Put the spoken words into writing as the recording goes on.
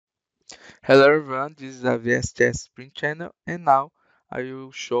Hello everyone, this is a VSTS Sprint channel and now I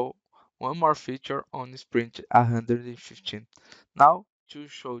will show one more feature on Sprint 115. Now to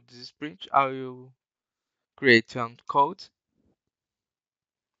show this sprint I will create some code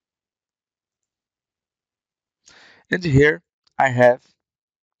and here I have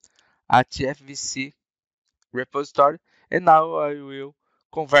a TFVC repository and now I will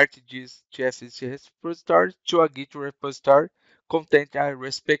convert this TFVC repository to a Git repository containing a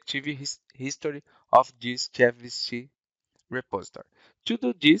respective history of this TFVC repository. To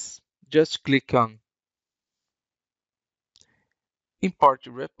do this, just click on import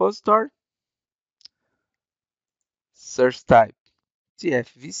repository, search type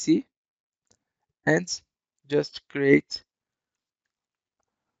TFVC, and just create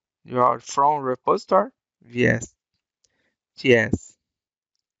your from repository vs TS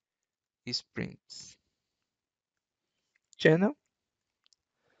sprints channel.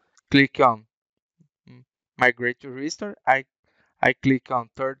 Click on migrate to restore. I click on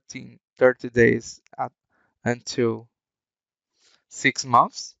 30 days until 6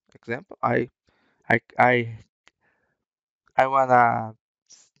 months. Example, I want a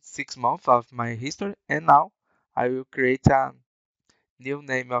 6 months of my history, and now I will create a new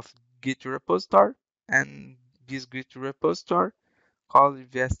name of Git repository, and this Git repository called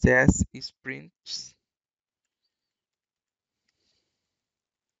VSTS Sprints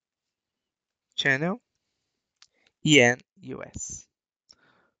channel ENUS.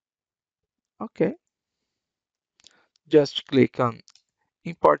 Okay, just click on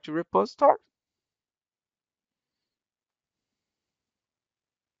import repository.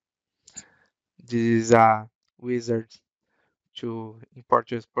 This is a wizard to import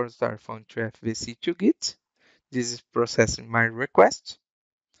repository from TFVC to Git. This is processing my request,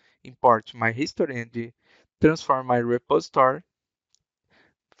 import my history, and transform my repository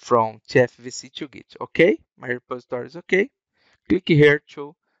from TFVC to Git. Okay, my repository is okay. Click here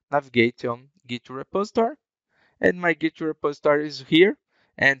to navigate on Git repository, and my Git repository is here,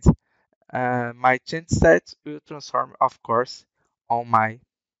 and my change set will transform, of course, on my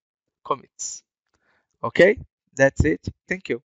commits. Okay, that's it. Thank you.